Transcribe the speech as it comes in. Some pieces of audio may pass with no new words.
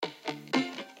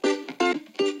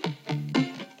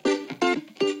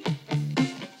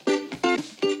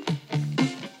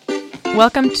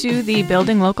welcome to the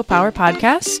Building Local Power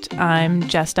podcast. I'm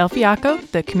Jess Delfiaco,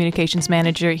 the communications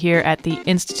manager here at the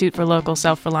Institute for Local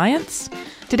Self-Reliance.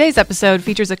 Today's episode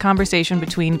features a conversation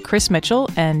between Chris Mitchell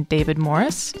and David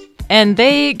Morris, and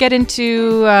they get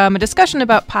into a discussion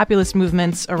about populist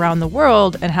movements around the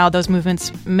world and how those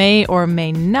movements may or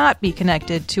may not be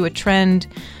connected to a trend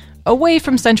away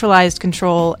from centralized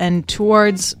control and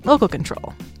towards local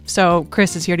control. So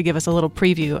Chris is here to give us a little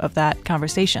preview of that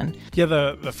conversation. Yeah,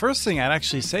 the first thing I'd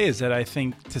actually say is that I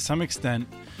think to some extent,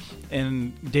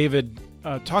 and David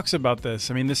talks about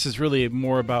this, I mean, this is really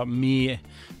more about me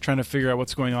trying to figure out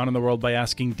what's going on in the world by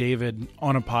asking David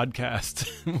on a podcast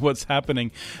what's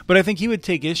happening. But I think he would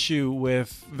take issue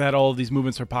with that all of these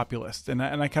movements are populist. And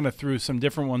I kind of threw some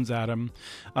different ones at him.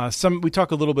 We talk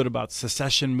a little bit about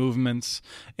secession movements.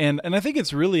 And I think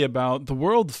it's really about the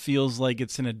world feels like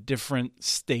it's in a different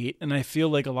state. And I feel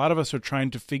like a lot of us are trying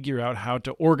to figure out how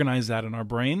to organize that in our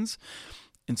brains.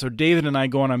 And so David and I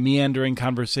go on a meandering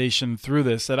conversation through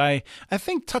this that I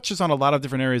think touches on a lot of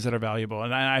different areas that are valuable.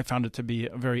 And I found it to be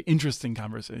a very interesting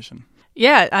conversation.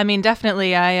 Yeah, I mean,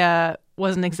 definitely. I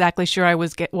wasn't exactly sure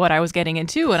what I was getting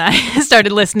into when I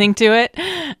started listening to it.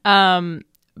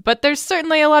 But there's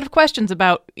certainly a lot of questions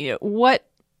about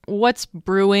what's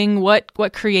brewing,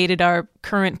 what created our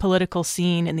current political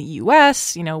scene in the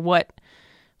U.S., what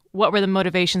were the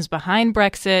motivations behind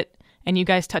Brexit. And you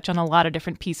guys touch on a lot of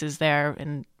different pieces there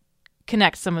and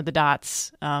connect some of the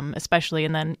dots, especially,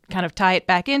 and then kind of tie it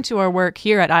back into our work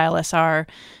here at ILSR.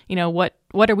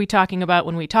 What are we talking about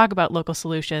when we talk about local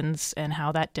solutions and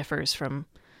how that differs from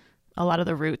a lot of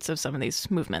the roots of some of these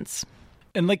movements.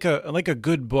 And like a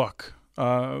good book,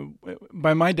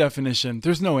 by my definition,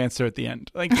 there's no answer at the end.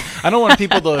 Like, I don't want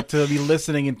people to be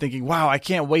listening and thinking, wow, I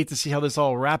can't wait to see how this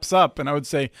all wraps up. And I would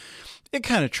say, it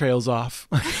kind of trails off.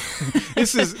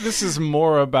 This is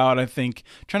more about, I think,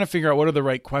 trying to figure out what are the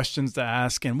right questions to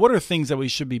ask and what are things that we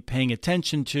should be paying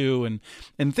attention to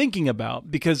and thinking about.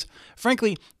 Because,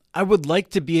 frankly, I would like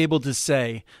to be able to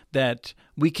say that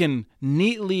we can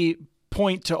neatly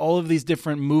point to all of these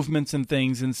different movements and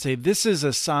things and say this is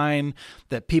a sign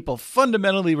that people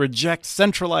fundamentally reject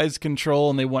centralized control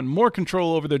and they want more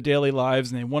control over their daily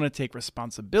lives and they want to take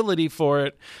responsibility for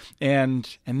it. And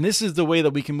this is the way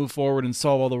that we can move forward and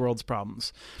solve all the world's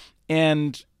problems.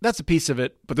 And that's a piece of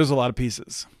it, but there's a lot of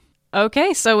pieces.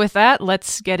 Okay, so with that,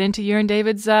 let's get into your and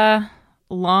David's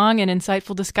long and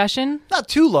insightful discussion. Not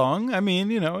too long. I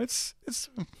mean, it's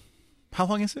how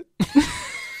long is it?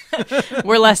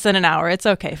 We're less than an hour. It's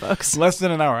okay, folks. Less than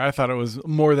an hour. I thought it was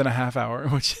more than a half hour,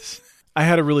 I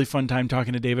had a really fun time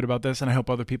talking to David about this, and I hope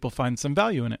other people find some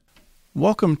value in it.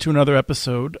 Welcome to another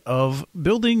episode of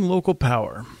Building Local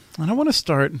Power. And I want to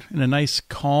start in a nice,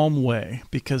 calm way,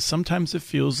 because sometimes it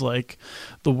feels like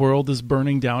the world is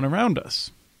burning down around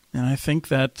us. And I think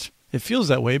that it feels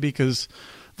that way because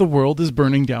the world is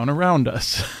burning down around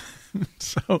us.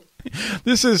 So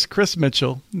this is Chris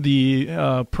Mitchell,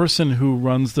 the person who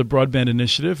runs the Broadband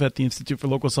Initiative at the Institute for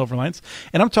Local Self-Reliance.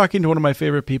 And I'm talking to one of my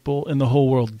favorite people in the whole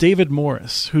world, David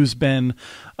Morris, who's been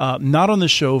not on the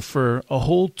show for a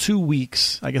whole 2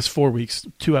 weeks, I guess 4 weeks,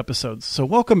 2 episodes. So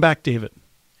welcome back, David.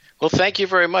 Well, thank you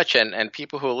very much. And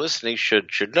people who are listening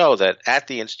should know that at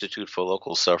the Institute for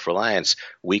Local Self-Reliance,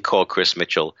 we call Chris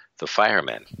Mitchell the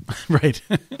fireman. Right.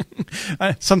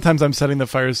 Sometimes I'm setting the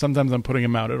fires. Sometimes I'm putting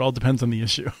them out. It all depends on the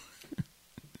issue.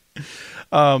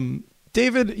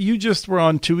 David, you just were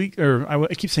on 2 weeks, or I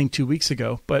keep saying 2 weeks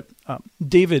ago, but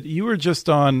David, you were just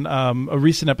on a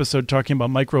recent episode talking about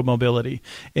micromobility,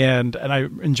 and I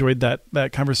enjoyed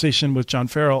that conversation with John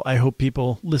Farrell. I hope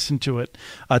people listen to it.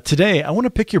 Today, I want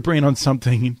to pick your brain on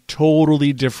something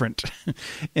totally different,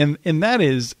 and that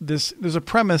is this. There's a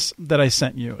premise that I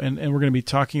sent you, and we're going to be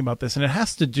talking about this, and it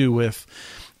has to do with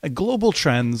global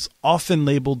trends, often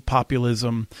labeled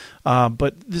populism,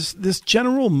 but this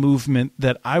general movement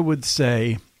that I would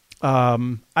say I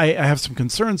have some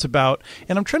concerns about,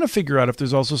 and I'm trying to figure out if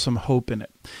there's also some hope in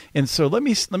it. And so let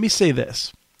me say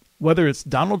this. Whether it's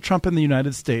Donald Trump in the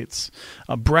United States,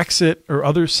 Brexit, or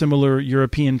other similar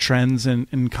European trends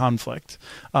in conflict,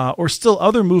 or still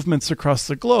other movements across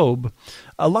the globe,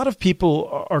 a lot of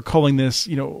people are calling this,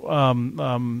 the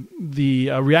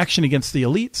reaction against the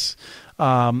elites,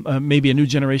 maybe a new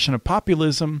generation of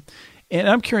populism. And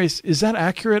I'm curious, is that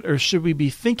accurate, or should we be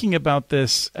thinking about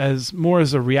this as more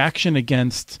as a reaction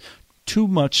against too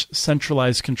much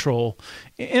centralized control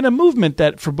in a movement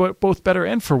that, for both better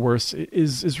and for worse,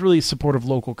 is really supportive of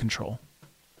local control?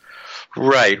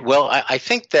 Right. Well, I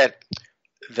think that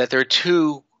there are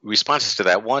two responses to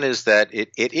that. One is that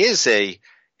it is a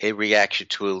reaction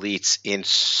to elites in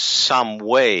some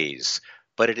ways,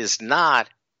 but it is not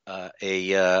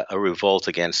a revolt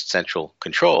against central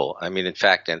control. I mean, in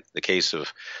fact, in the case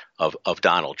of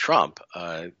Donald Trump,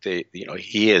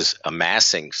 he is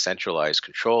amassing centralized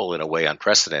control in a way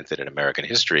unprecedented in American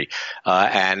history,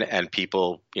 and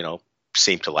people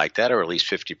seem to like that, or at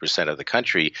least 50% of the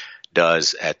country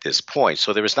does at this point.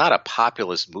 So there is not a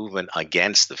populist movement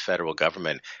against the federal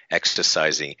government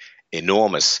exercising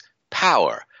enormous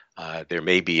power. There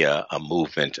may be a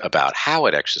movement about how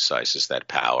it exercises that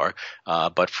power.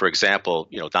 But for example,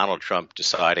 Donald Trump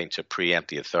deciding to preempt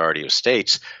the authority of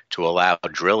states to allow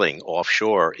drilling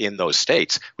offshore in those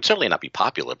states would certainly not be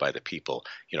popular by the people,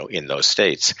 in those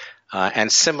states.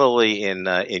 And similarly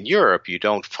in Europe, you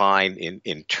don't find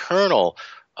internal,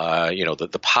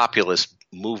 the populist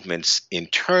movements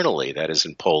internally, that is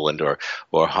in Poland or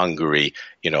Hungary,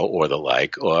 or the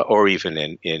like, or even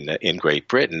in Great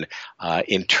Britain.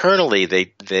 Internally,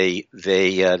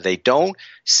 they don't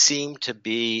seem to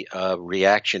be a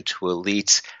reaction to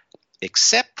elites,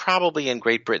 except probably in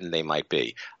Great Britain they might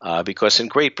be, because in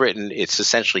Great Britain it's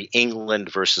essentially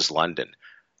England versus London.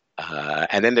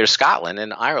 And then there's Scotland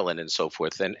and Ireland and so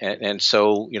forth. And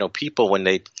so, people, when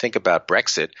they think about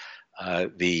Brexit,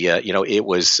 it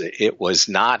was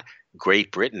not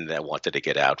Great Britain that wanted to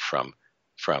get out from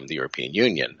the European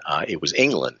Union. It was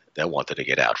England that wanted to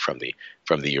get out from the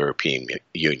European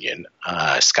Union.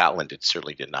 Scotland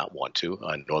certainly did not want to.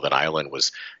 Northern Ireland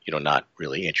was, not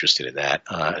really interested in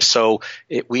that. So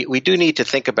we do need to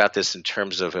think about this in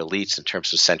terms of elites, in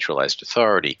terms of centralized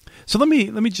authority. So let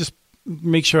me just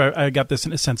make sure I got this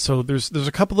in a sense. So there's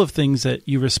a couple of things that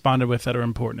you responded with that are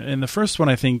important. And the first one,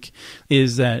 I think,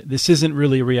 is that this isn't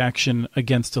really a reaction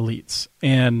against elites.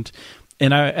 And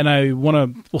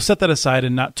we'll set that aside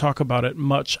and not talk about it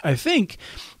much, I think,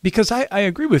 because I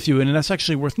agree with you. And that's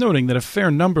actually worth noting that a fair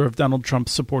number of Donald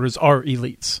Trump's supporters are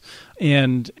elites.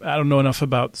 And I don't know enough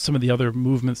about some of the other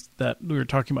movements that we were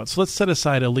talking about. So let's set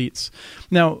aside elites.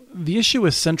 Now, the issue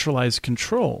is centralized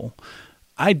control.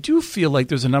 I do feel like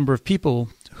there's a number of people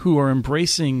who are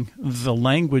embracing the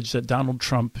language that Donald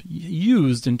Trump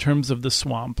used in terms of the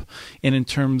swamp and in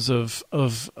terms of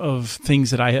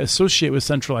things that I associate with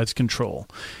centralized control,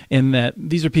 and that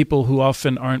these are people who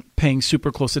often aren't paying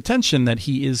super close attention that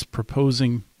he is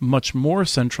proposing much more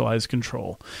centralized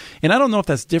control. And I don't know if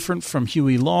that's different from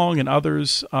Huey Long and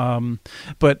others,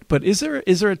 but is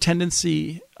there a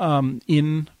tendency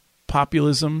in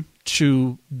populism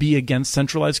to be against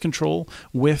centralized control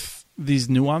with these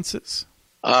nuances?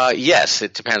 Yes,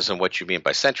 it depends on what you mean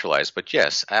by centralized, but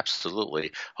yes,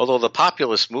 absolutely. Although the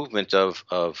populist movement of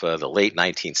the late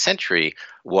 19th century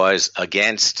was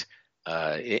against,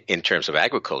 in terms of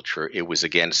agriculture, it was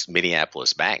against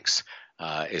Minneapolis banks.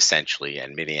 Essentially,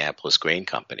 and Minneapolis grain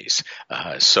companies.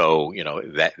 So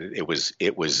that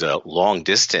it was long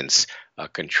distance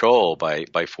control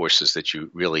by forces that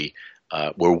you really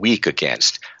were weak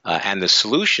against. And the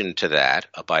solution to that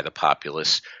by the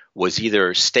populists was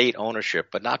either state ownership,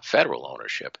 but not federal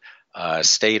ownership,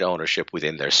 state ownership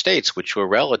within their states, which were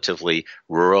relatively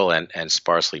rural and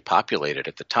sparsely populated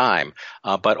at the time,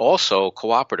 but also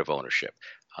cooperative ownership.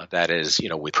 That is,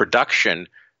 with production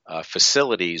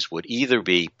facilities would either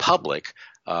be public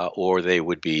or they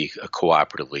would be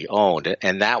cooperatively owned.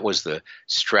 And that was the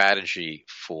strategy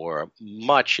for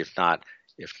much, if not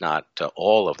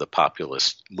all of the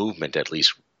populist movement, at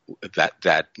least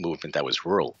that movement that was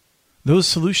rural. Those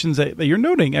solutions that you're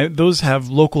noting, those have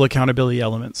local accountability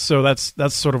elements. So that's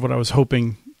sort of what I was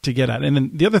hoping to get at. And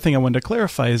then the other thing I wanted to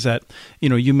clarify is that,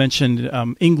 you mentioned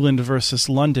England versus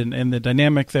London, and the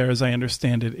dynamic there, as I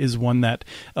understand it, is one that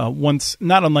once,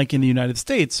 not unlike in the United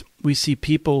States, we see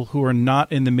people who are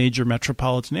not in the major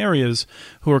metropolitan areas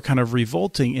who are kind of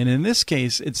revolting. And in this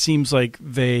case, it seems like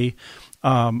they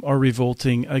are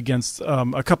revolting against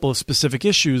a couple of specific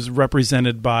issues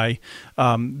represented by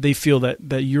they feel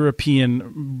that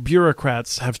European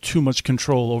bureaucrats have too much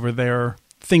control over their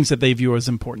things that they view as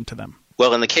important to them.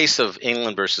 Well, in the case of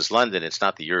England versus London, it's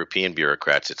not the European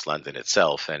bureaucrats, it's London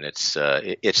itself, and it's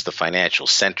the financial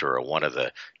center, or one of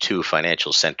the two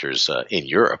financial centers in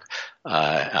Europe.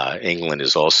 England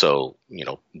is also,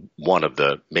 one of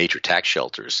the major tax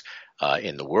shelters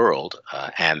in the world,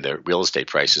 and the real estate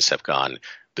prices have gone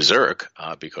berserk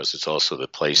because it's also the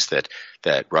place that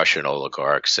Russian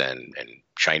oligarchs and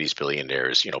Chinese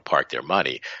billionaires, park their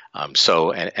money.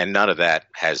 And none of that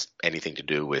has anything to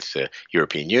do with the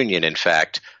European Union. In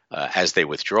fact, as they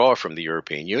withdraw from the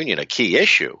European Union, a key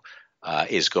issue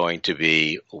is going to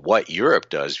be what Europe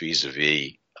does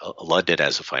vis-a-vis London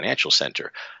as a financial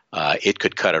center. It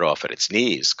could cut it off at its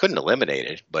knees. Couldn't eliminate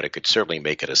it, but it could certainly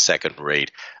make it a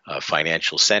second-rate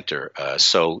financial center.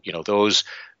 So those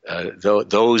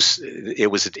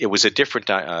it was a different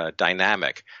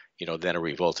dynamic, than a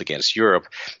revolt against Europe.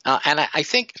 And I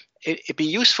think it'd be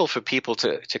useful for people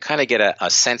to kind of get a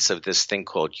sense of this thing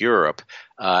called Europe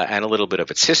and a little bit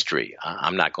of its history.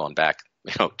 I'm not going back,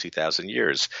 2,000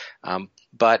 years,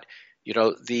 but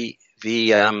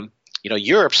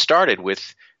Europe started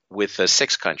with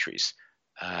 6 countries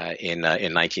in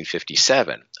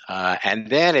 1957. And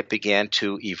then it began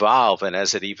to evolve, and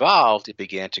as it evolved, it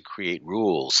began to create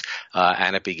rules,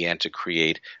 and it began to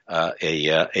create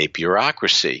a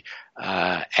bureaucracy.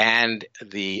 And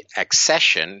the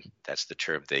accession, that's the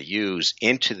term they use,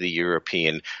 into the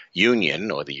European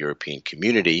Union or the European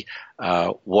Community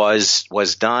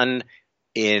was done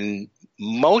in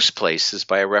most places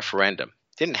by a referendum.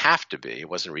 Didn't have to be. It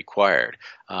wasn't required.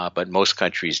 But most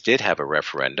countries did have a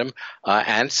referendum,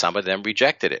 and some of them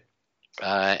rejected it.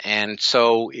 And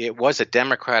so it was a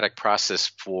democratic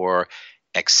process for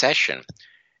accession.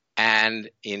 And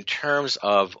in terms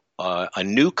of a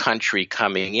new country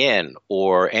coming in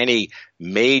or any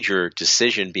major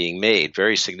decision being made,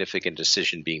 very significant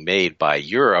decision being made by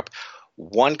Europe,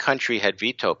 one country had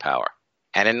veto power.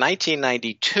 And in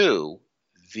 1992,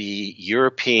 the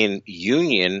European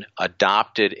Union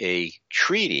adopted a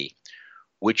treaty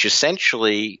which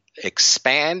essentially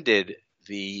expanded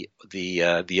the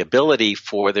ability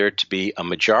for there to be a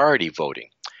majority voting.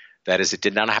 That is, it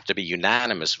did not have to be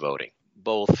unanimous voting.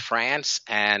 Both France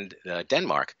and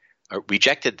Denmark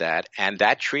rejected that, and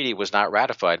that treaty was not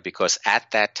ratified because at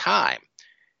that time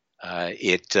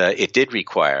it did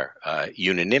require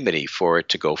unanimity for it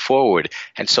to go forward.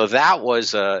 And so that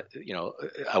was I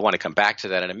want to come back to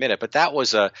that in a minute, but that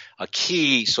was a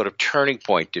key sort of turning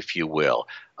point, if you will,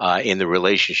 in the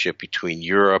relationship between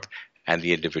Europe and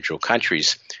the individual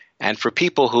countries. And for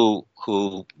people who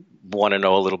want to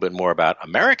know a little bit more about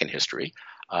American history,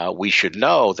 we should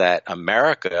know that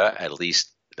America, at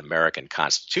least the American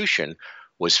Constitution,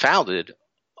 was founded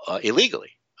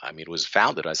illegally. I mean, it was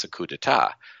founded as a coup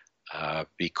d'etat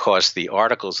because the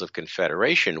Articles of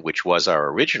Confederation, which was our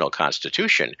original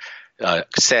Constitution,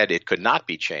 said it could not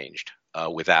be changed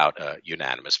without a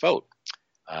unanimous vote.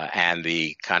 And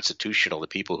the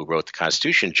people who wrote the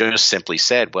Constitution just simply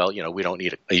said, well, we don't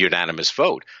need a unanimous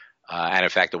vote. And in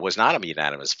fact, it was not a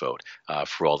unanimous vote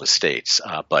for all the states,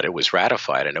 but it was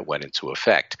ratified and it went into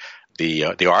effect.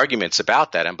 The arguments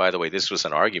about that, and by the way, this was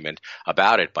an argument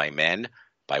about it by men,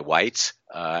 by whites,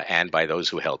 and by those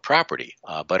who held property.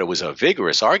 But it was a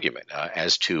vigorous argument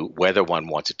as to whether one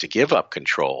wanted to give up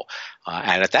control.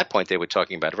 And at that point, they were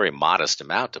talking about a very modest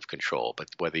amount of control, but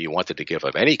whether you wanted to give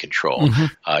up any control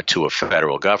to a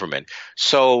federal government.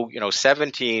 So,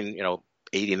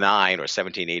 1789 or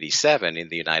 1787 in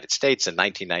the United States and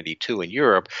 1992 in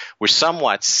Europe were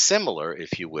somewhat similar,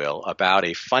 if you will, about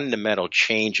a fundamental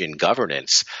change in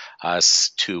governance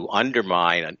to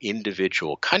undermine an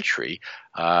individual country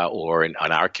or, in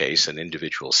our case, an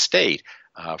individual state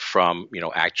from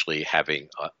actually having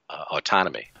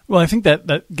autonomy. Well, I think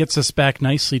that gets us back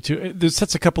nicely to this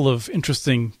sets a couple of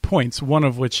interesting points. One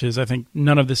of which is I think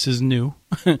none of this is new,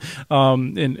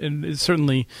 and it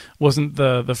certainly wasn't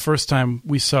the first time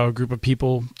we saw a group of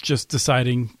people just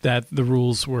deciding that the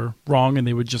rules were wrong and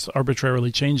they would just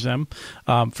arbitrarily change them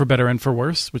for better and for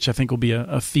worse, which I think will be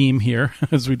a theme here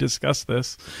as we discuss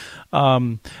this.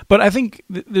 But I think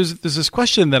there's this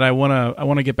question that I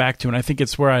want to get back to, and I think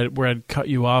it's where I'd cut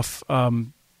you off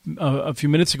a few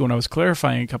minutes ago when I was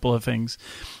clarifying a couple of things,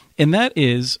 and that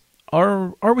is,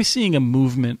 are we seeing a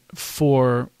movement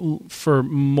for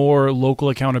more local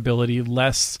accountability,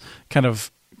 less kind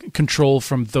of control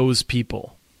from those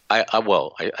people?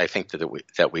 I think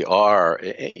that we are.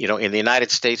 In the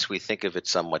United States, we think of it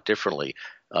somewhat differently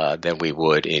than we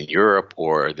would in Europe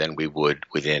or than we would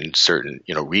within certain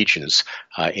regions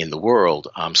in the world.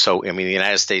 So, in the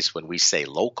United States, when we say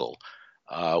local,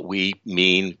 we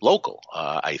mean local,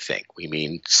 I think. We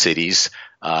mean cities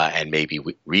and maybe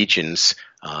regions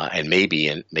and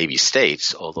maybe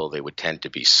states, although they would tend to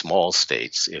be small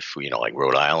states if, like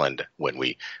Rhode Island, when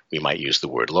we might use the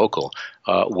word local.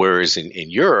 Whereas in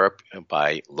Europe,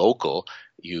 by local,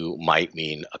 you might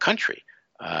mean a country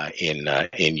in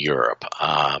Europe.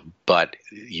 But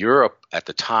Europe, at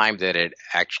the time that it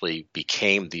actually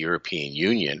became the European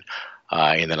Union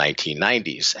in the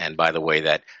 1990s, and by the way,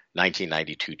 that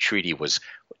 1992 treaty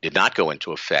did not go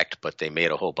into effect, but they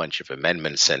made a whole bunch of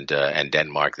amendments, and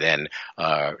Denmark then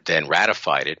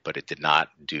ratified it, but it did not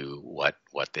do what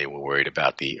they were worried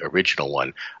about the original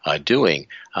one doing.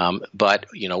 But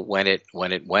when it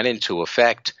went into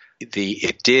effect,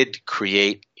 it did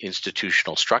create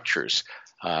institutional structures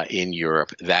in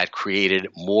Europe that created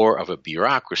more of a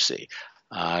bureaucracy.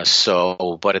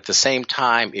 But at the same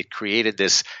time, it created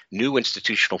this new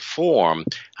institutional form,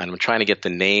 and I'm trying to get the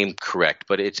name correct,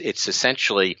 but it's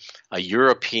essentially a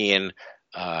European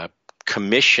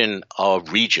Commission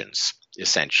of Regions.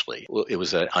 Essentially, it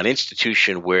was an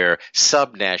institution where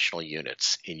subnational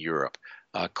units in Europe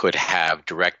could have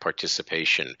direct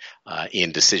participation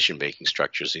in decision-making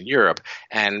structures in Europe.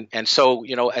 And so,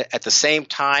 at the same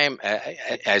time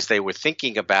as they were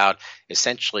thinking about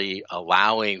essentially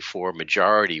allowing for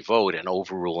majority vote and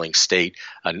overruling state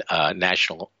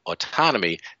national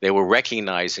autonomy, they were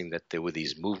recognizing that there were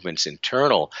these movements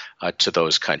internal to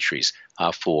those countries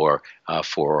for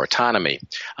autonomy.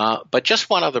 But just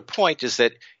one other point is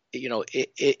that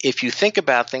if you think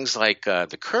about things like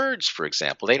the Kurds, for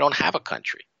example, they don't have a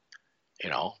country.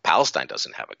 Palestine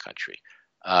doesn't have a country.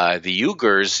 The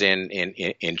Uyghurs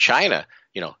in China,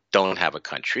 don't have a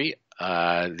country.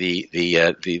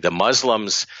 The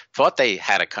Muslims thought they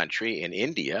had a country in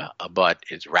India, but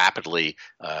it's rapidly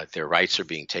their rights are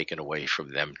being taken away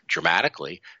from them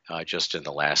dramatically just in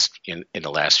the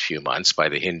last few months by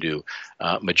the Hindu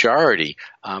majority.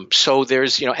 So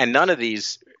there's and none of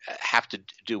these have to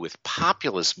do with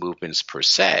populist movements per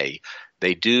se.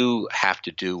 They do have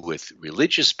to do with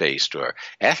religious-based or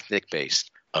ethnic-based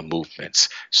movements.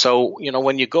 So,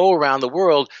 when you go around the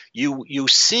world, you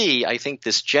see, I think,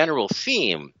 this general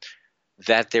theme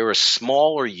that there are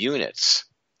smaller units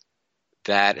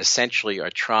that essentially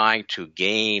are trying to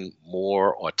gain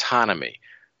more autonomy.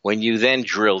 When you then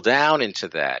drill down into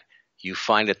that, you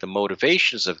find that the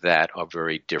motivations of that are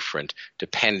very different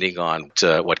depending on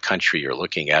what country you're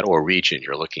looking at or region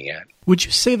you're looking at. Would you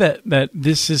say that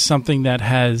this is something that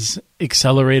has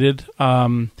accelerated?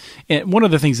 And one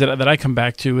of the things that I come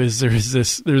back to is there's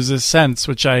this sense,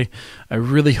 which I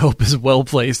really hope is well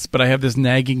placed, but I have this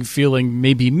nagging feeling,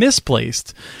 maybe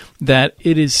misplaced, that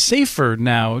it is safer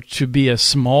now to be a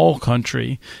small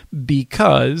country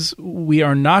because we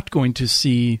are not going to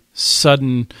see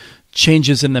sudden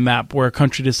changes in the map where a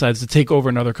country decides to take over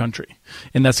another country,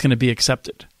 and that's going to be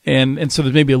accepted. And so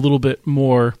there's maybe a little bit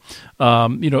more,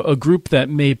 a group that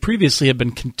may previously have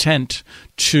been content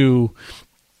to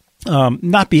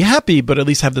not be happy, but at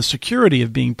least have the security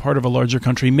of being part of a larger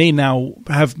country, may now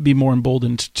be more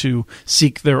emboldened to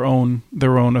seek their own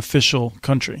official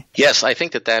country. Yes, I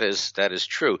think that is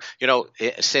true.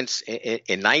 Since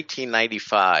in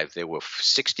 1995, there were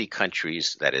 60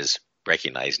 countries, that is,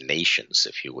 recognized nations,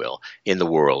 if you will, in the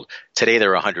world. Today there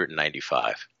are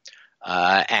 195.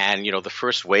 And the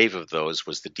first wave of those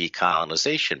was the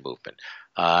decolonization movement.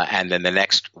 And then the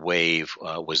next wave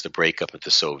was the breakup of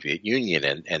the Soviet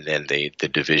Union and then the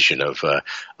division of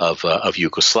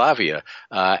Yugoslavia.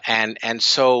 And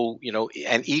so,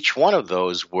 and each one of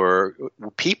those were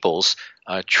peoples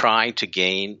trying to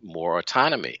gain more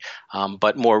autonomy.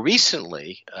 But more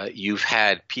recently, you've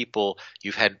had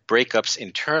breakups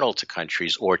internal to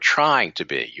countries or trying to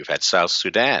be. You've had South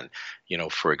Sudan,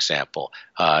 for example,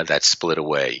 that split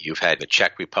away. You've had the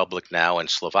Czech Republic now and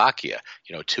Slovakia,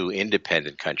 two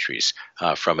independent countries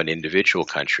from an individual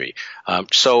country.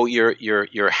 So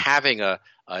you're having a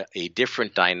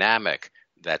different dynamic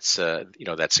that's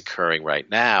occurring right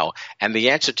now. And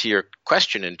the answer to your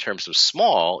question in terms of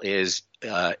small is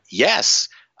yes.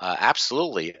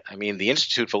 Absolutely. I mean, the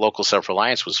Institute for Local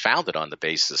Self-Reliance was founded on the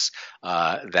basis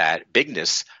that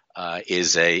bigness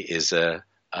is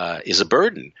a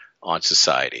burden on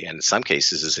society, and in some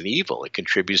cases is an evil. It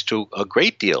contributes to a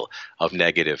great deal of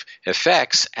negative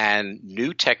effects, and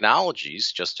new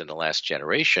technologies just in the last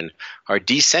generation are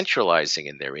decentralizing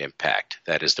in their impact.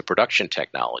 That is, the production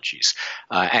technologies.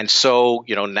 And so,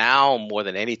 now more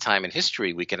than any time in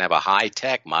history, we can have a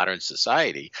high-tech modern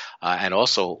society, and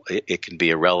also it can be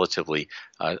a relatively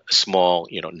small,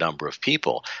 number of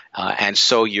people. And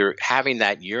so you're having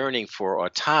that yearning for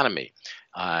autonomy.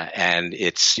 And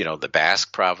it's the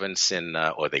Basque province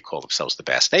or they call themselves the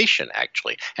Basque Nation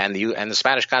actually, and the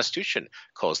Spanish Constitution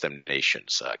calls them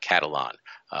nations. Catalan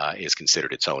is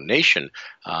considered its own nation,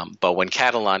 but when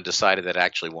Catalan decided that it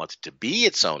actually wanted to be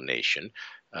its own nation,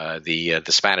 the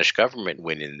Spanish government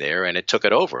went in there and it took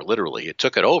it over. Literally, it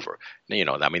took it over.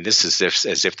 This is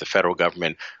as if the federal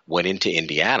government went into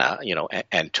Indiana,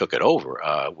 and took it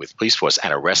over with police force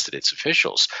and arrested its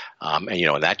officials.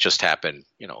 And that just happened,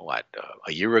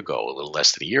 a year ago, a little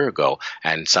less than a year ago.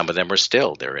 And some of them are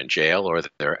they're in jail or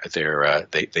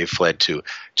they fled to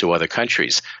other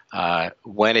countries.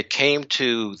 When it came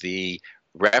to the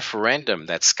referendum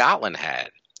that Scotland had,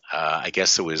 I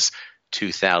guess it was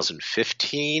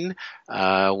 2015,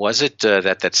 was it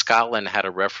that Scotland had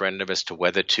a referendum as to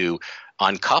whether to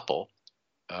uncouple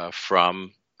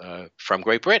from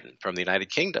Great Britain, from the United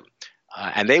Kingdom.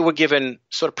 And they were given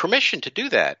sort of permission to do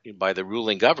that by the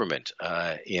ruling government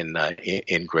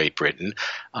in Great Britain.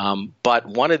 But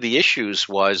one of the issues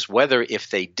was whether, if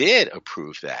they did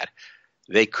approve that,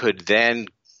 they could then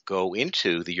go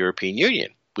into the European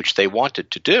Union, which they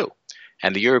wanted to do.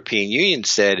 And the European Union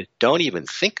said, don't even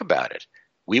think about it.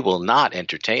 We will not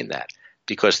entertain that,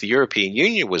 because the European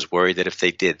Union was worried that if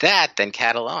they did that, then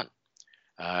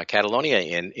Catalonia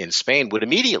in Spain would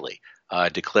immediately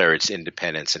declare its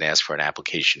independence and ask for an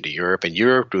application to Europe, and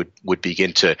Europe would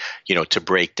begin to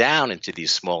break down into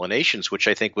these smaller nations, which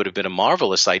I think would have been a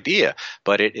marvelous idea.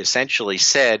 But it essentially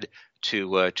said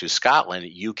to Scotland,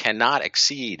 you cannot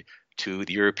accede to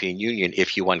the European Union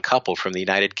if you uncouple from the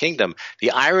United Kingdom.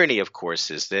 The irony, of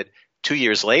course, is that 2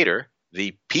 years later,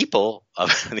 the people of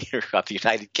the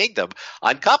United Kingdom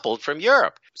uncoupled from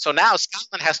Europe. So now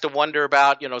Scotland has to wonder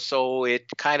about, so it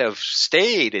kind of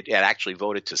stayed. It actually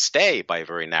voted to stay by a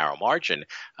very narrow margin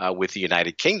with the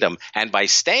United Kingdom. And by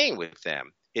staying with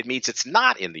them, it means it's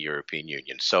not in the European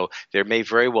Union. So there may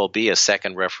very well be a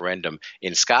second referendum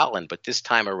in Scotland, but this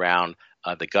time around,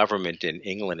 the government in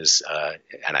England is,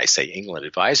 and I say England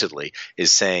advisedly,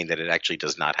 is saying that it actually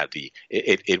does not have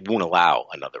it won't allow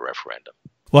another referendum.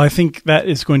 Well, I think that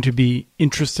is going to be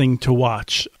interesting to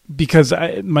watch, because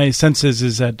my sense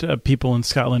is that people in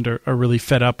Scotland are really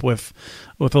fed up with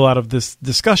a lot of this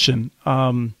discussion.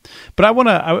 But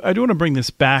I do want to bring this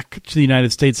back to the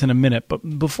United States in a minute.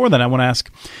 But before that, I want to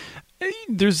ask,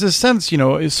 there's this sense,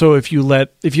 so if you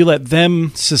let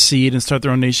them secede and start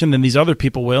their own nation, then these other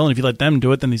people will, and if you let them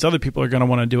do it, then these other people are going to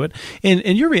want to do it.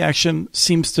 And your reaction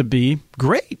seems to be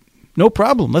great. No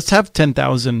problem. Let's have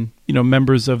 10,000,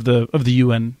 members of the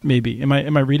UN. Maybe. Am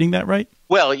I reading that right?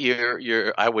 Well,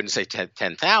 you're. I wouldn't say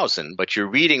 10,000, but you're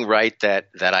reading right that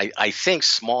I think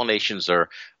small nations are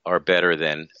better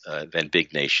than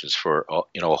big nations for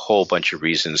a whole bunch of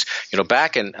reasons.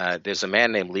 Back in there's a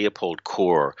man named Leopold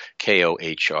Kohr,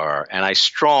 Kohr, and I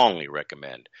strongly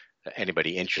recommend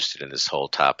anybody interested in this whole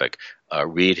topic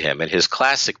read him. And his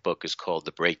classic book is called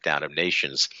The Breakdown of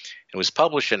Nations. It was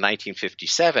published in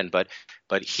 1957, but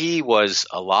he was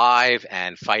alive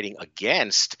and fighting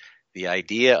against the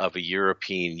idea of a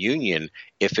European Union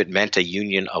if it meant a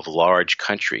union of large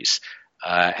countries.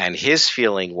 And his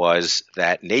feeling was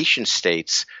that nation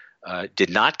states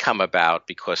did not come about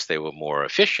because they were more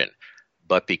efficient,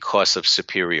 but because of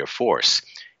superior force.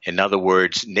 In other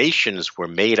words, nations were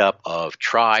made up of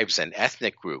tribes and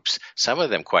ethnic groups, some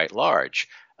of them quite large,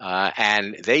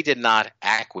 and they did not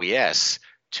acquiesce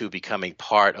to becoming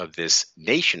part of this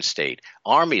nation state.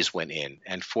 Armies went in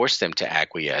and forced them to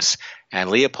acquiesce. And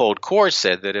Leopold Kohr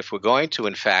said that if we're going to,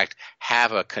 in fact,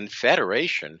 have a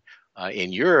confederation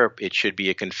in Europe, it should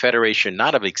be a confederation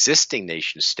not of existing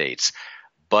nation states,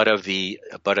 but of the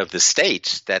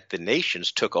states that the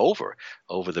nations took over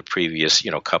the previous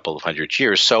couple of hundred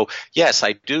years. So yes,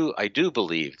 I do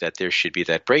believe that there should be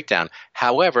that breakdown.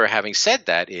 However, having said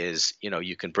that,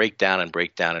 you can break down and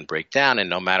break down and break down, and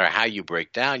no matter how you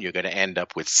break down, you're going to end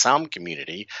up with some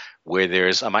community where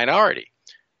there's a minority,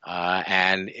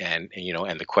 and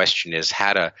the question is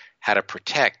how to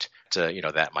protect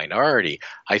that minority.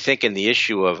 I think in the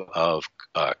issue of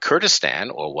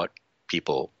Kurdistan, or what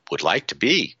people would like to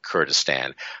be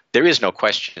Kurdistan, there is no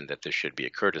question that there should be a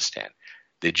Kurdistan.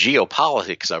 The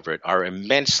geopolitics of it are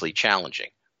immensely challenging,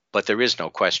 but there is no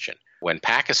question. When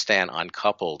Pakistan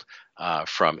uncoupled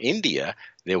from India,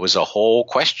 there was a whole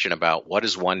question about what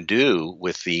does one do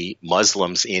with the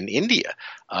Muslims in India,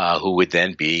 who would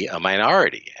then be a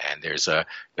minority. And there's an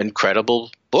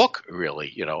incredible book,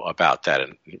 really, about that,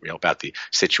 and about the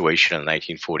situation in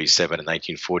 1947 and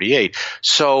 1948.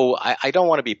 So I don't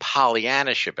want to be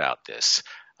Pollyannish about this.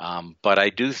 But I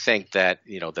do think that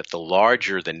that the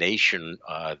larger the nation,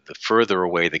 the further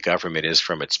away the government is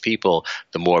from its people,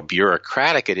 the more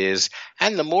bureaucratic it is,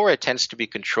 and the more it tends to be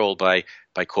controlled by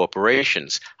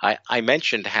corporations. I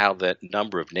mentioned how the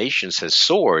number of nations has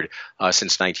soared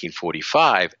since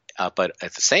 1945, but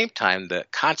at the same time, the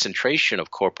concentration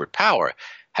of corporate power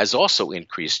has also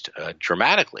increased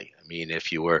dramatically. I mean,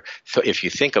 if you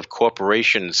think of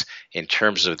corporations in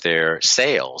terms of their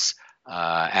sales,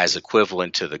 as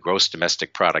equivalent to the gross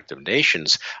domestic product of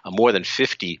nations, more than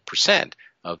 50%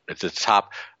 of the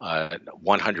top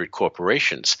 100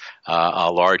 corporations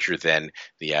are larger than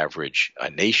the average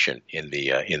nation in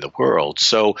the world.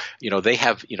 So they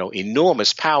have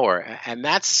enormous power, and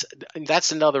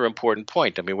that's another important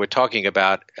point. I mean, we're talking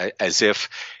about as if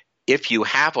you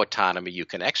have autonomy, you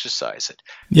can exercise it.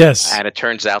 Yes. And it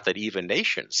turns out that even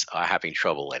nations are having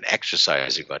trouble in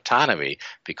exercising autonomy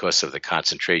because of the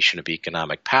concentration of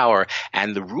economic power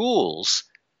and the rules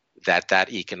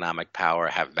that economic power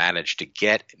have managed to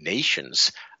get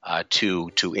nations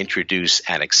to introduce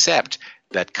and accept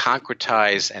that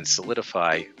concretize and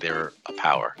solidify their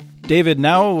power. David,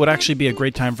 now would actually be a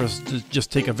great time for us to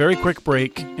just take a very quick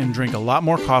break and drink a lot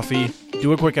more coffee,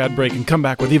 do a quick ad break, and come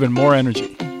back with even more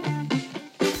energy.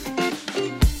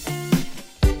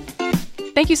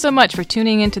 Thank you so much for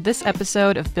tuning into this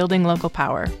episode of Building Local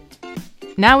Power.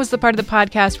 Now is the part of the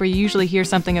podcast where you usually hear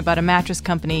something about a mattress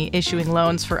company issuing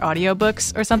loans for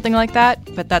audiobooks or something like that,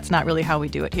 but that's not really how we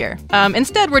do it here.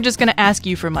 Instead, we're just going to ask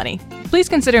you for money. Please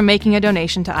consider making a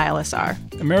donation to ILSR.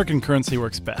 American currency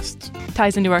works best.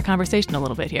 Ties into our conversation a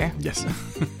little bit here. Yes.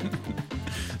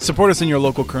 Support us in your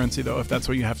local currency, though, if that's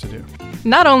what you have to do.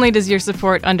 Not only does your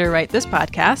support underwrite this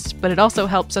podcast, but it also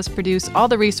helps us produce all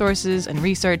the resources and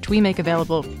research we make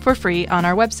available for free on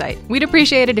our website. We'd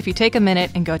appreciate it if you take a minute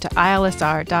and go to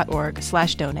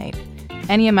ilsr.org/donate.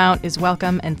 Any amount is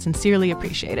welcome and sincerely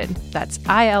appreciated. That's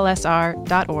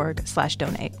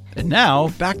ilsr.org/donate. And now,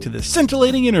 back to the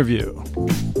scintillating interview.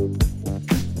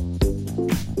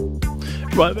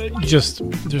 Well, there's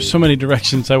so many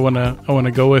directions I want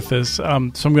to go with this. So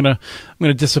I'm gonna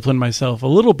discipline myself a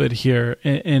little bit here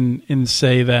and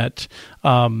say that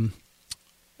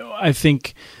I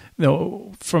think,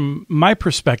 from my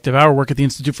perspective, our work at the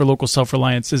Institute for Local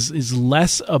Self-Reliance is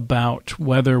less about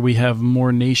whether we have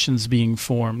more nations being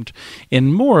formed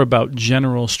and more about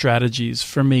general strategies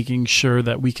for making sure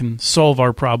that we can solve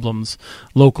our problems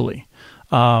locally.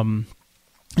 And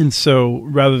so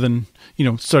rather than,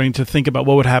 starting to think about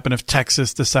what would happen if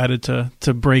Texas decided to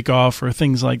break off or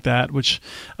things like that, which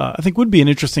I think would be an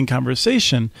interesting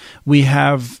conversation, we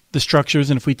have the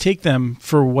structures, and if we take them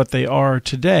for what they are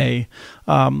today,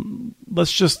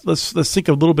 let's think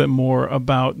a little bit more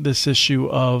about this issue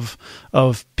of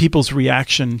people's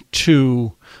reaction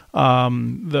to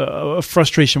the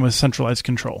frustration with centralized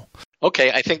control.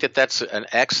 Okay, I think that's an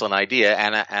excellent idea,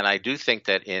 and I do think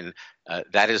that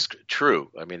that is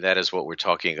true. I mean, that is what we're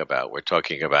talking about. We're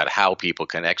talking about how people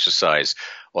can exercise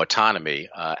autonomy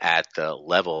at the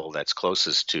level that's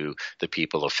closest to the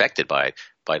people affected by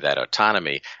that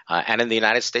autonomy. And in the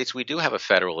United States, we do have a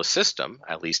federalist system,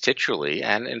 at least titularly,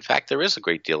 and in fact, there is a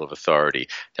great deal of authority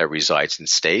that resides in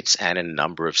states, and in a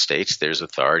number of states, there's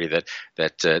authority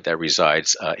that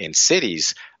resides in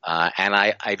cities. And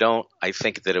I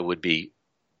think that it would be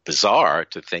bizarre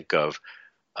to think of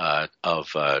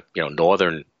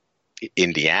northern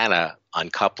Indiana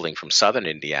uncoupling from southern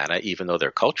Indiana, even though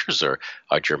their cultures are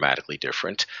dramatically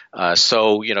different.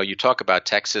 So you talk about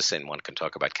Texas, and one can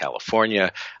talk about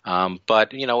California,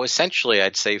 but essentially,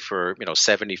 I'd say for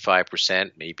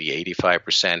 75%, maybe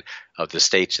 85% of the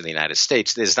states in the United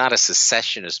States, there's not a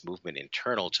secessionist movement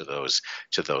internal to those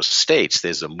states.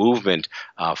 There's a movement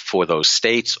for those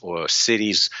states or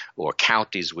cities or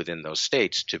counties within those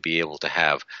states to be able to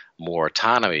have more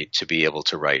autonomy, to be able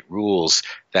to write rules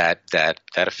that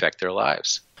affect their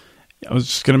lives. I was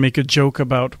just going to make a joke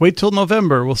about wait till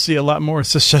November. We'll see a lot more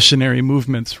secessionary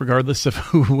movements, regardless of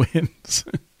who wins.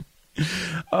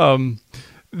 One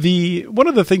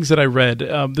of the things that I read,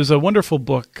 there's a wonderful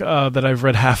book that I've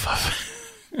read half of.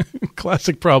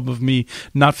 Classic problem of me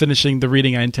not finishing the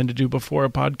reading I intend to do before a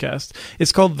podcast.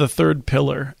 It's called The Third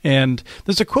Pillar. And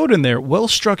there's a quote in there: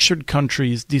 well-structured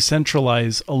countries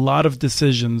decentralize a lot of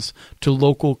decisions to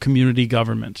local community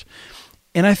government.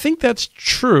 And I think that's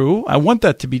true. I want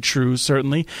that to be true,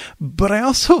 certainly. But I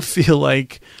also feel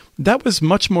like that was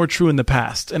much more true in the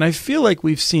past. And I feel like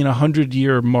we've seen a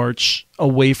 100-year march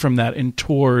away from that and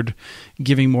toward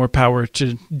giving more power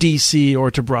to D.C. or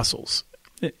to Brussels.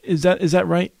 Is that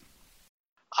right?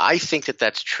 I think that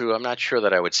that's true. I'm not sure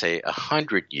that I would say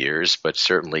 100 years, but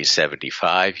certainly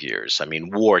 75 years. I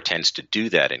mean, war tends to do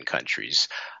that in countries.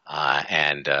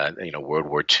 World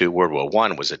War II, World War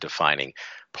I was a defining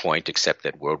point, except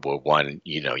that World War I,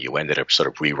 you ended up sort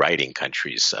of rewriting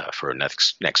countries for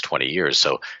next 20 years.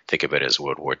 So think of it as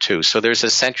World War II. So there's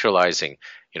a centralizing,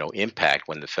 impact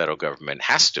when the federal government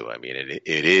has to. I mean,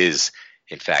 it is,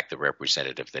 in fact, the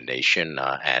representative of the nation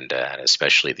and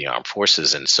especially the armed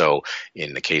forces. And so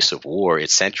in the case of war, it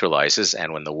centralizes.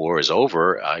 And when the war is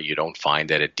over, you don't find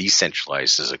that it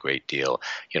decentralizes a great deal,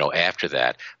 after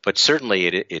that. But certainly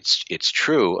it's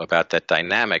true about that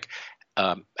dynamic.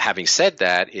 Having said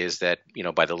that, is that,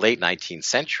 by the late 19th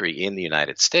century in the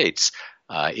United States,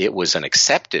 it was an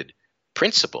accepted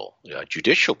principle,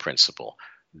 judicial principle,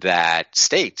 that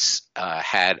states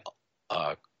had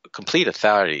complete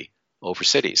authority over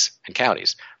cities and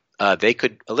counties. They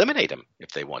could eliminate them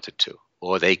if they wanted to,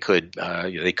 or they could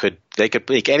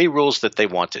make any rules that they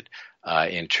wanted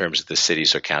in terms of the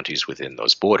cities or counties within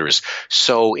those borders.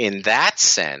 So in that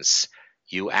sense,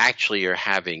 you actually are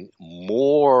having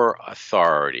more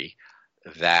authority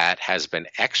that has been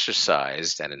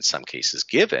exercised and in some cases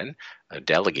given,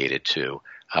 delegated to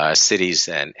cities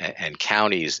and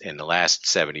counties in the last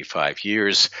 75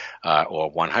 years or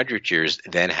 100 years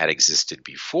than had existed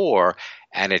before.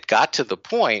 And it got to the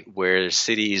point where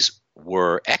cities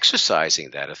were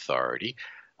exercising that authority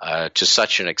to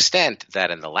such an extent that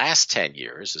in the last 10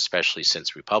 years, especially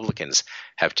since Republicans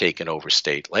have taken over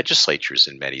state legislatures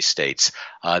in many states,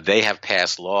 they have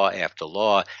passed law after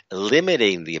law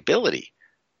limiting the ability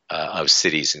of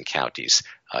cities and counties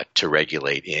to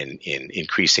regulate in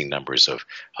increasing numbers of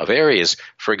areas.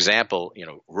 For example,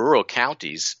 rural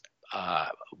counties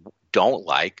don't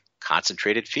like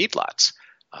concentrated feedlots.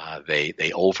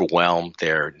 They overwhelm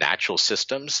their natural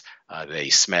systems. They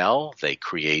smell. They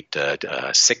create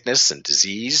sickness and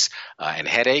disease and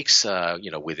headaches.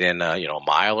 Within a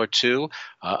mile or two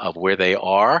of where they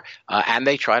are, and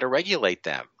they try to regulate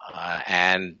them.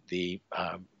 And in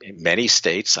many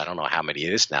states, I don't know how many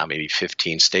it is now, maybe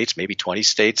 15 states, maybe 20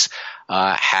 states,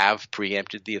 have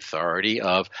preempted the authority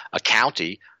of a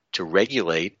county to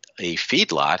regulate a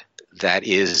feedlot that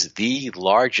is the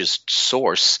largest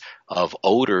source of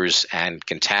odors and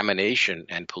contamination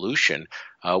and pollution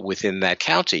within that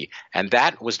county. And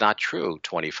that was not true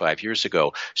 25 years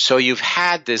ago. So you've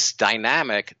had this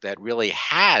dynamic that really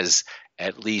has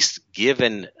at least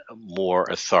given more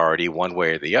authority one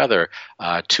way or the other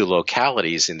to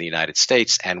localities in the United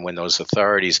States. And when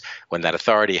that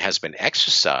authority has been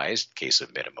exercised, case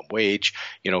of minimum wage,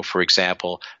 for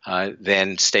example,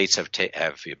 then states have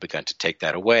begun to take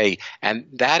that away. And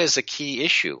that is a key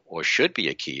issue, or should be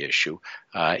a key issue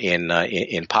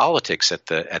in politics at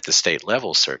the state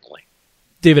level, certainly.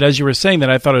 David, as you were saying that,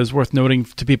 I thought it was worth noting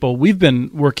to people, we've been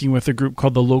working with a group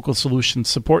called the Local Solutions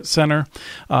Support Center.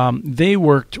 They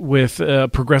worked with a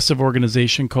progressive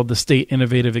organization called the State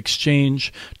Innovative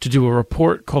Exchange to do a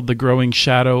report called The Growing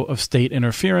Shadow of State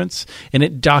Interference, and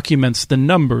it documents the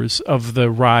numbers of the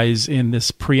rise in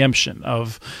this preemption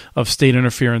of state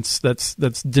interference that's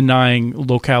denying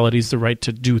localities the right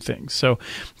to do things. So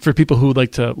for people who would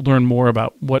like to learn more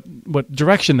about what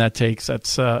direction that takes,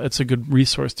 it's a good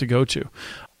resource to go to.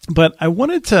 But I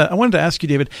wanted to ask you,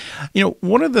 David,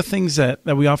 one of the things that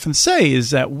we often say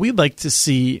is that we'd like to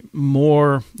see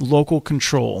more local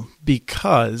control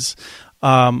because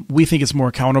we think it's more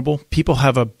accountable. People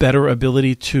have a better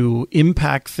ability to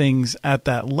impact things at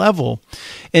that level.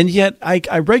 And yet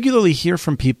I regularly hear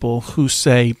from people who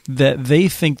say that they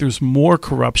think there's more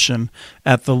corruption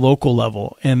at the local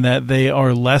level and that they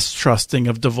are less trusting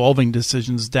of devolving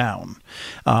decisions down.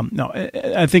 Now,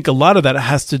 I think a lot of that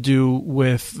has to do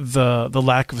with the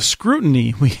lack of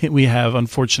scrutiny we have,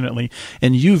 unfortunately.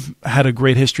 And you've had a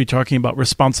great history talking about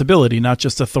responsibility, not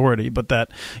just authority, but that,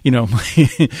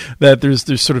 that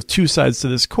there's sort of two sides to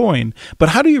this coin. But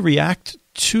how do you react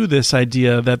to this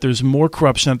idea that there's more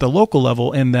corruption at the local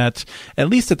level and that at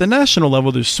least at the national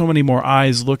level, there's so many more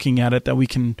eyes looking at it that we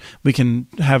can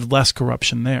have less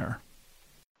corruption there?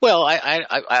 Well,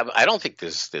 I don't think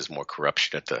there's more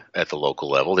corruption at the local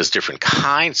level. There's different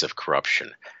kinds of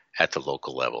corruption at the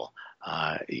local level.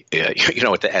 At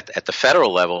the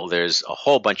federal level, there's a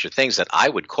whole bunch of things that I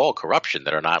would call corruption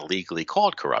that are not legally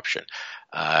called corruption.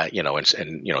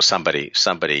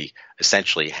 Somebody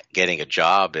essentially getting a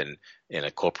job in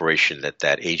a corporation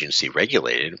that agency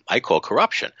regulated, I call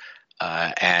corruption.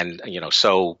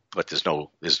 But there's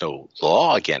no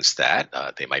law against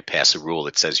that. They might pass a rule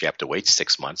that says you have to wait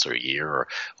 6 months or a year or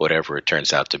whatever it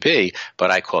turns out to be,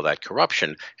 but I call that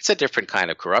corruption. It's a different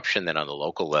kind of corruption than on the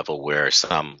local level where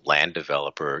some land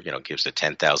developer, gives a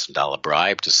 $10,000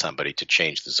 bribe to somebody to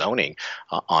change the zoning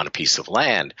on a piece of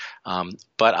land.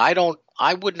 But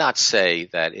I would not say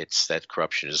that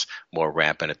corruption is more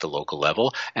rampant at the local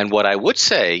level. And what I would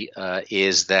say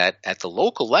is that at the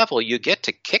local level, you get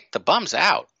to kick the bums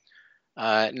out.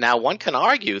 Now, one can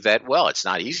argue that, well, it's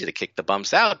not easy to kick the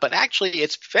bums out, but actually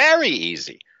it's very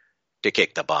easy to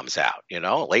kick the bums out.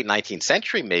 Late 19th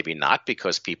century, maybe not,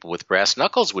 because people with brass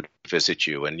knuckles would visit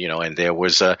you, and there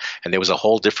was a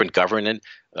whole different government.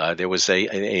 There was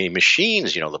a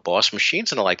machines, the boss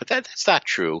machines and the like, but that's not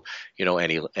true,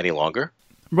 any longer.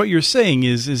 What you're saying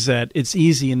is that it's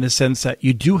easy in the sense that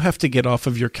you do have to get off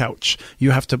of your couch.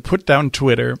 You have to put down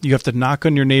Twitter. You have to knock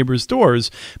on your neighbors' doors.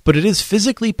 But it is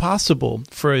physically possible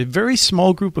for a very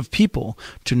small group of people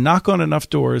to knock on enough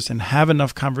doors and have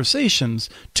enough conversations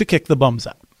to kick the bums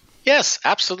out. Yes,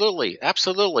 absolutely.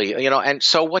 Absolutely. And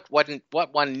so what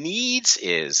one needs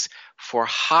is for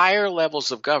higher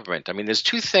levels of government. I mean, there's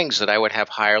two things that I would have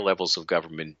higher levels of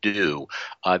government do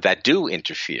that do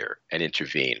interfere and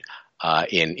intervene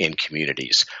in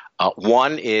communities.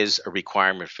 One is a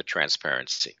requirement for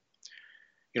transparency.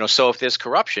 So if there's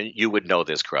corruption, you would know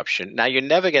there's corruption. Now, you're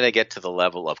never going to get to the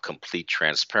level of complete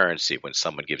transparency when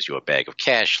someone gives you a bag of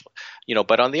cash,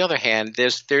 but on the other hand,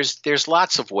 there's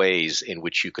lots of ways in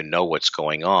which you can know what's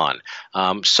going on.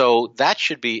 So that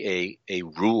should be a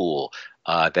rule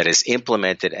that is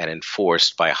implemented and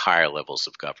enforced by higher levels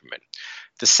of government.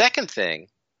 The second thing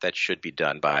that should be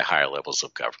done by higher levels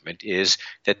of government is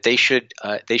that they should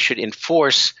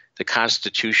enforce the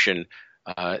Constitution,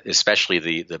 especially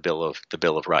the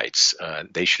Bill of Rights.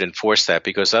 They should enforce that,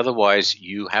 because otherwise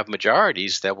you have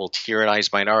majorities that will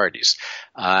tyrannize minorities.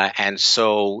 And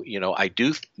so, I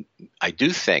do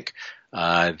think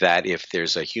that if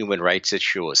there's a human rights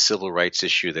issue, a civil rights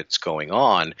issue that's going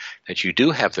on, that you do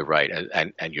have the right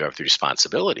and you have the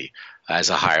responsibility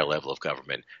as a higher level of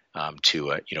government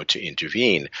to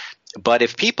intervene. But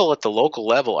if people at the local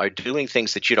level are doing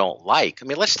things that you don't like,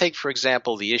 let's take, for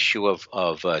example, the issue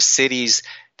of cities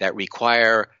that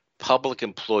require public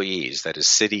employees, that is,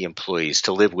 city employees,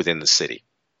 to live within the city.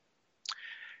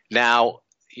 Now,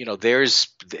 there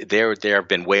have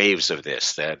been waves of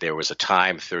this. There was a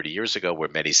time 30 years ago where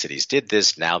many cities did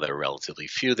this. Now there are relatively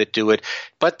few that do it.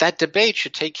 But that debate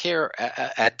should take care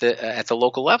at the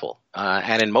local level.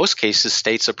 And in most cases,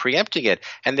 states are preempting it,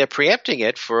 and they're preempting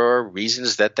it for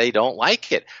reasons that they don't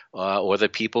like it, or the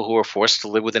people who are forced to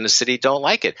live within a city don't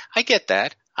like it. I get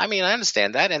that. I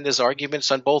understand that, and there's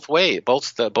arguments on both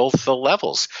the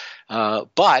levels.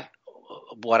 But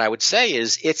what I would say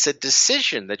is it's a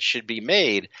decision that should be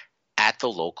made at the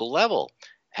local level.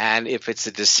 And if it's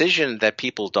a decision that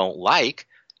people don't like,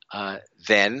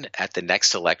 then at the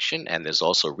next election, and there's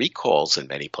also recalls in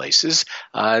many places,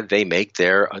 they make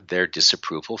their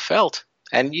disapproval felt.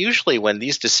 And usually when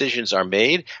these decisions are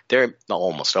made,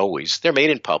 almost always, they're made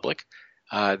in public.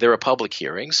 There are public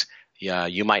hearings. Yeah,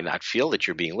 you might not feel that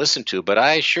you're being listened to, but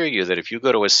I assure you that if you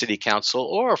go to a city council,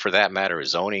 or for that matter, a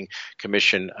zoning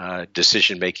commission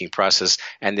decision-making process,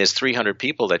 and there's 300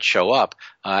 people that show up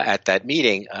at that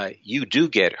meeting, you do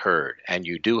get heard, and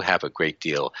you do have a great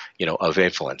deal, of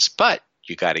influence. But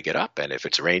you got to get up, and if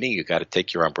it's raining, you got to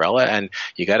take your umbrella, and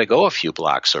you got to go a few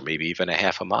blocks, or maybe even a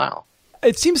half a mile.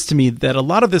 It seems to me that a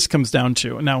lot of this comes down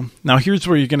to, now here's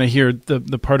where you're going to hear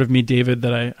the part of me, David,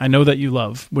 that I know that you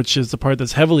love, which is the part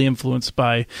that's heavily influenced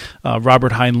by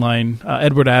Robert Heinlein,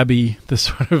 Edward Abbey, this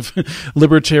sort of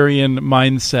libertarian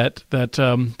mindset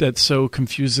that so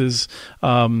confuses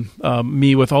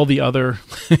me with all the other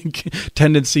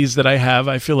tendencies that I have.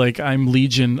 I feel like I'm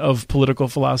legion of political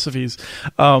philosophies.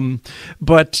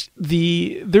 But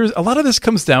there's a lot of this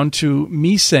comes down to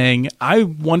me saying, I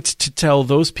want to tell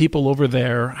those people over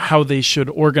there how they should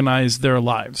organize their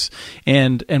lives.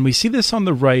 And we see this on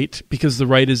the right because the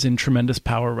right is in tremendous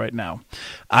power right now.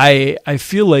 I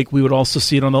feel like we would also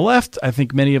see it on the left. I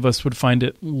think many of us would find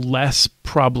it less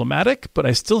problematic, but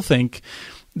I still think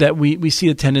that we see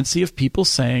a tendency of people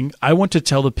saying, I want to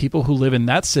tell the people who live in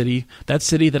that city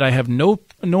that I have no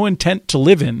intent to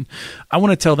live in, I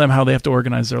want to tell them how they have to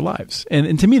organize their lives.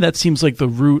 And to me, that seems like the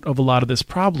root of a lot of this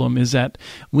problem, is that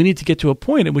we need to get to a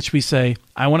point at which we say,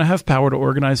 I want to have power to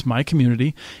organize my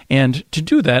community. And to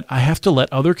do that, I have to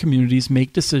let other communities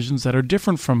make decisions that are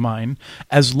different from mine,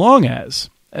 as long as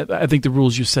I think the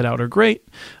rules you set out are great.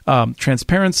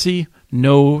 Transparency,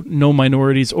 no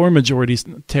minorities or majorities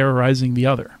terrorizing the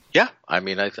other. Yeah, I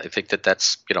think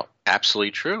that's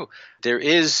absolutely true. There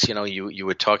is, you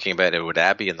were talking about Edward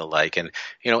Abbey and the like, and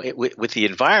with the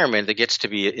environment,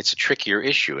 it's a trickier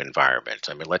issue. Environment.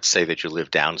 Let's say that you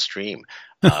live downstream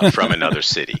from another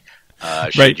city.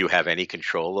 Should right. you have any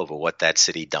control over what that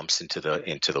city dumps into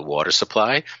the water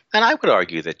supply? And I would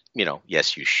argue that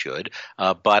yes, you should.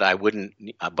 But I wouldn't.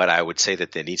 But I would say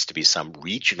that there needs to be some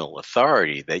regional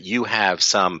authority that you have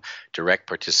some direct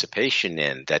participation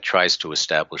in, that tries to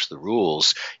establish the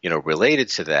rules related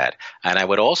to that. And I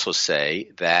would also say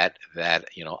that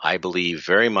I believe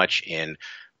very much in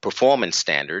performance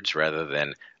standards rather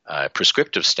than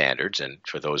prescriptive standards. And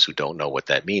for those who don't know what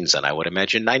that means, and I would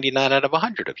imagine 99 out of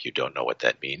 100 of you don't know what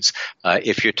that means.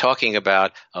 If you're talking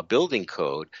about a building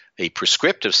code, a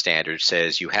prescriptive standard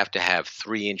says you have to have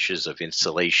 3 inches of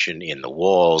insulation in the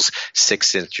walls,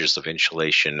 6 inches of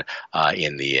insulation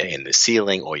in the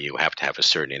ceiling, or you have to have a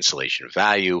certain insulation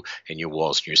value in your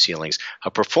walls and your ceilings.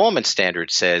 A performance standard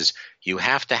says you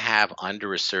have to have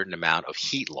under a certain amount of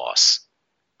heat loss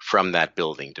from that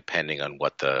building, depending on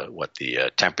what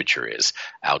the temperature is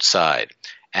outside.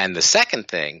 And the second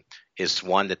thing is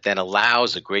one that then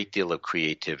allows a great deal of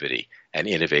creativity and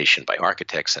innovation by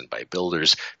architects and by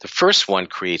builders. The first one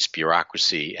creates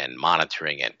bureaucracy and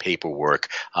monitoring and paperwork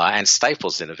and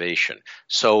stifles innovation.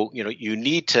 So, you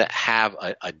need to have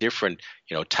a different,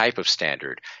 type of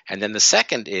standard. And then the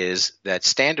second is that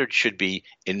standards should be,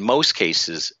 in most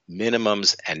cases,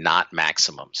 minimums and not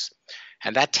maximums.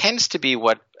 And that tends to be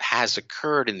what has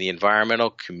occurred in the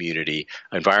environmental community,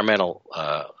 environmental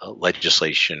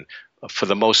legislation for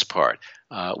the most part,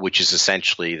 which is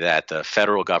essentially that the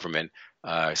federal government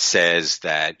says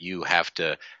that you have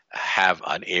to have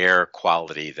an air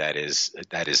quality that is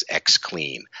X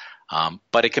clean,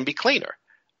 but it can be cleaner.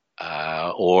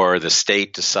 Or the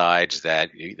state decides that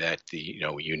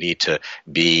you need to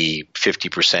be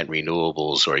 50%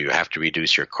 renewables, or you have to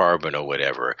reduce your carbon or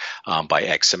whatever by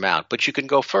X amount. But you can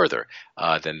go further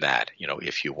than that,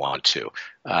 if you want to.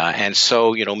 And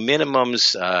so,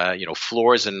 minimums,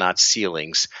 floors and not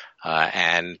ceilings,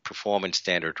 and performance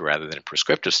standards rather than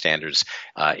prescriptive standards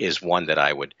is one that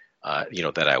I would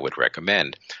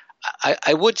recommend.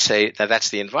 I would say that that's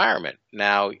the environment.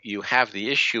 Now you have the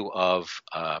issue of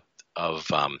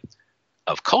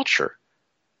culture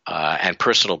and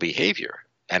personal behavior,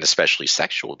 and especially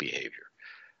sexual behavior,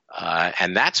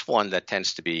 and that's one that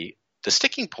tends to be the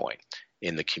sticking point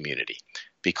in the community,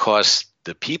 because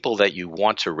the people that you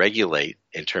want to regulate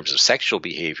in terms of sexual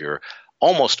behavior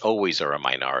almost always are a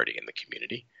minority in the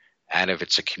community. And if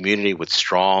it's a community with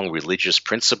strong religious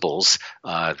principles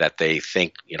that they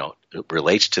think,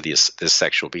 relates to this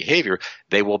sexual behavior,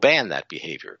 they will ban that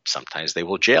behavior. Sometimes they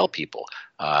will jail people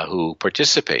who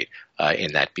participate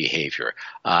in that behavior.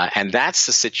 And that's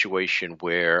the situation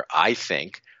where I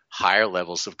think higher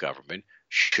levels of government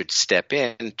should step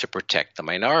in to protect the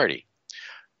minority.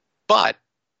 But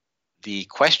the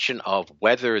question of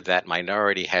whether that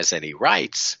minority has any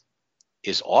rights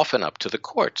is often up to the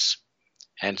courts.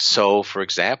 And so, for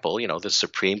example, the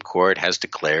Supreme Court has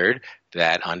declared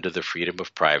that under the freedom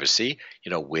of privacy,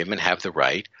 women have the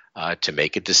right to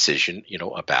make a decision,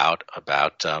 about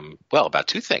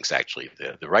two things, actually.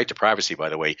 The right to privacy, by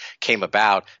the way, came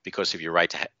about because of your right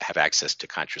to have access to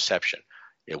contraception.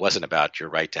 It wasn't about your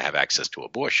right to have access to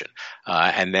abortion.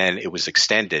 And then it was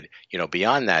extended,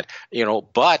 beyond that,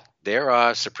 but there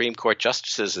are Supreme Court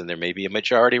justices, and there may be a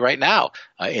majority right now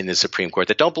in the Supreme Court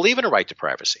that don't believe in a right to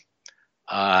privacy.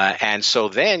 And so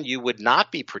then you would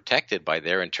not be protected by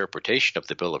their interpretation of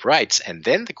the Bill of Rights. And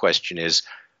then the question is,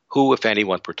 who, if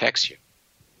anyone, protects you?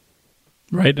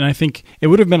 Right. And I think it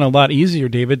would have been a lot easier,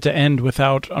 David, to end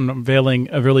without unveiling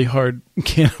a really hard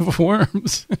can of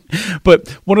worms. But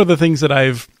one of the things that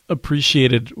I've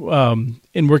appreciated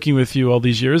in working with you all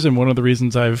these years, and one of the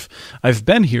reasons I've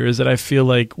been here, is that I feel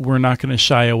like we're not going to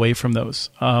shy away from those.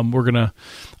 We're going to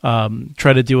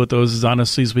try to deal with those as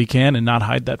honestly as we can and not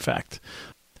hide that fact.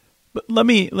 But let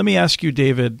me ask you,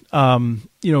 David,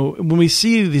 when we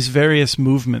see these various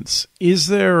movements, is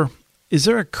there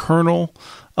a kernel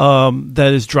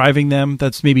that is driving them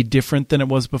that's maybe different than it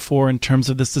was before in terms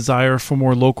of this desire for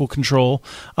more local control,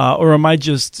 or am I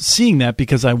just seeing that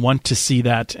because I want to see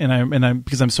that and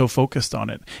because I'm so focused on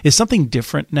it? Is something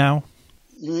different now?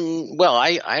 Well,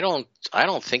 I don't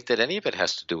think that any of it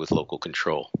has to do with local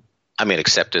control. I mean,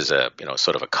 except as a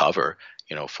sort of a cover,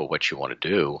 for what you want to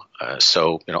do.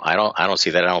 So I don't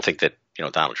see that. I don't think that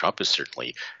Donald Trump is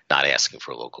certainly not asking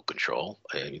for local control.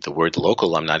 The word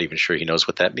local, I'm not even sure he knows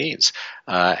what that means.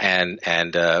 And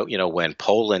when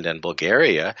Poland and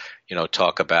Bulgaria,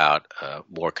 talk about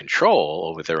more control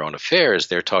over their own affairs,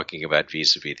 they're talking about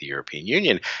vis-a-vis the European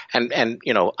Union. And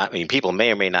people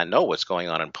may or may not know what's going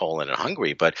on in Poland and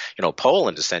Hungary, but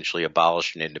Poland essentially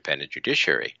abolished an independent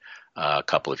judiciary a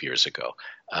couple of years ago,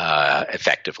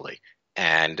 effectively.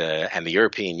 And the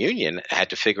European Union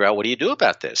had to figure out, what do you do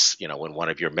about this? When one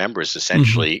of your members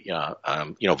essentially,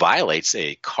 violates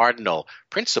a cardinal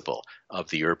principle of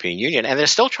the European Union, and they're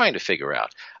still trying to figure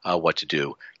out what to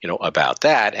do, about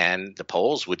that. And the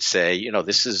Poles would say,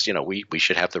 this is, we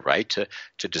should have the right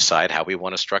to decide how we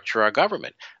want to structure our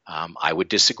government. I would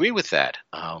disagree with that,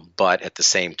 but at the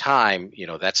same time,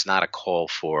 that's not a call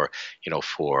for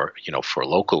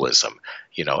localism,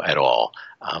 at all.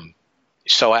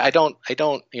 So I don't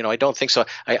think so.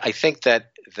 I think that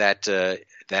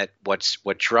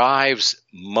what drives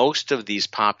most of these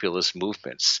populist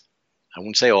movements, I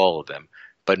wouldn't say all of them,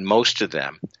 but most of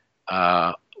them,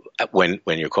 when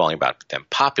you're calling about them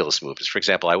populist movements, for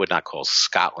example, I would not call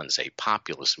Scotland's a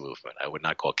populist movement. I would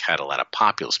not call Catalan a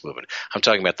populist movement. I'm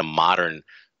talking about the modern,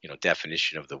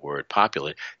 definition of the word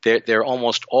popular. They're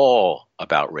almost all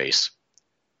about race,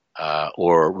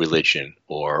 or religion,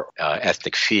 or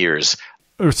ethnic fears.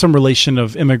 or some relation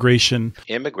of immigration.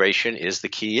 Immigration is the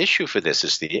key issue for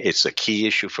this. It's a key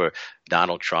issue for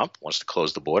Donald Trump, wants to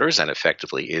close the borders and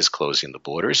effectively is closing the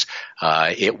borders.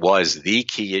 It was the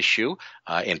key issue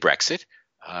in Brexit.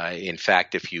 In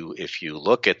fact, if you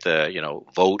look at the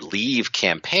Vote Leave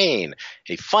campaign,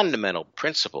 a fundamental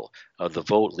principle of the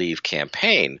Vote Leave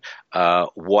campaign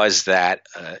was that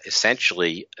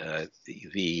essentially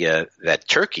that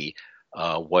Turkey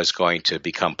was going to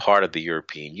become part of the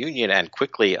European Union, and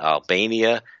quickly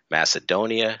Albania,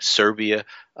 Macedonia, Serbia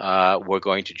were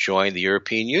going to join the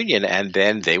European Union, and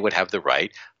then they would have the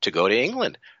right to go to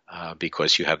England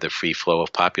because you have the free flow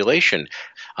of population.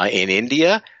 In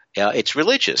India, it's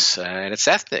religious and it's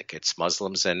ethnic. It's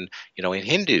Muslims and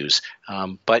Hindus.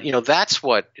 But that's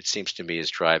what it seems to me is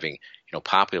driving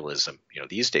populism.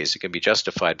 These days it can be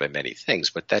justified by many things,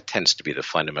 but that tends to be the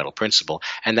fundamental principle,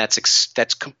 and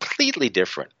that's completely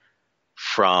different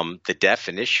from the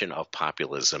definition of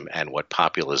populism and what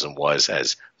populism was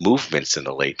as movements in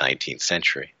the late 19th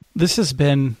century. This has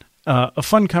been a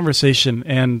fun conversation,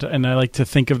 and I like to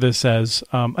think of this as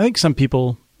I think some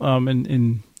people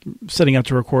in setting out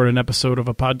to record an episode of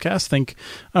a podcast think,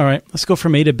 all right, let's go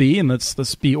from A to B and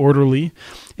let's be orderly.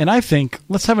 And I think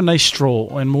let's have a nice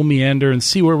stroll and we'll meander and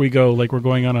see where we go, like we're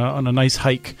going on a nice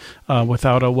hike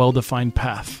without a well-defined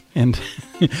path. And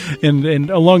and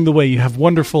along the way you have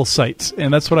wonderful sights,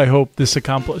 and that's what I hope this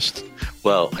accomplished.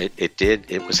 Well, it did.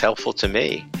 It was helpful to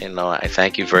me, and I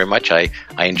thank you very much. I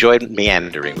enjoyed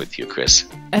meandering with you, Chris.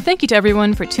 Thank you to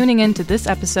everyone for tuning in to this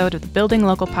episode of the Building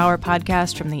Local Power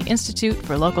podcast from the Institute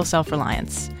for Local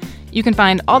Self-Reliance. You can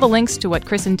find all the links to what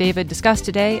Chris and David discussed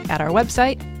today at our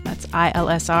website, that's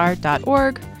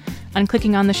ilsr.org, on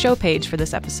clicking on the show page for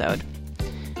this episode.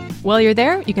 While you're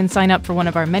there, you can sign up for one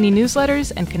of our many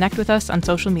newsletters and connect with us on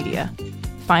social media.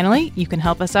 Finally, you can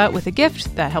help us out with a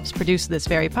gift that helps produce this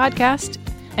very podcast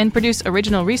and produce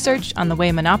original research on the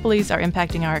way monopolies are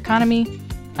impacting our economy.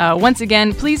 Once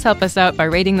again, please help us out by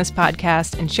rating this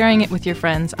podcast and sharing it with your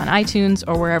friends on iTunes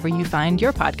or wherever you find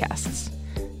your podcasts.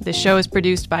 This show is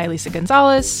produced by Lisa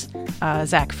Gonzalez,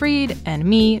 Zach Fried, and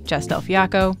me, Jess Del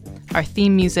Fiacco. Our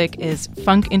theme music is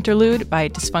Funk Interlude by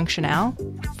Dysfunctional.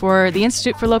 For the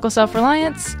Institute for Local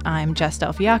Self-Reliance, I'm Jess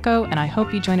Del Fiacco, and I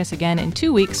hope you join us again in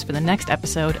 2 weeks for the next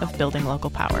episode of Building Local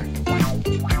Power.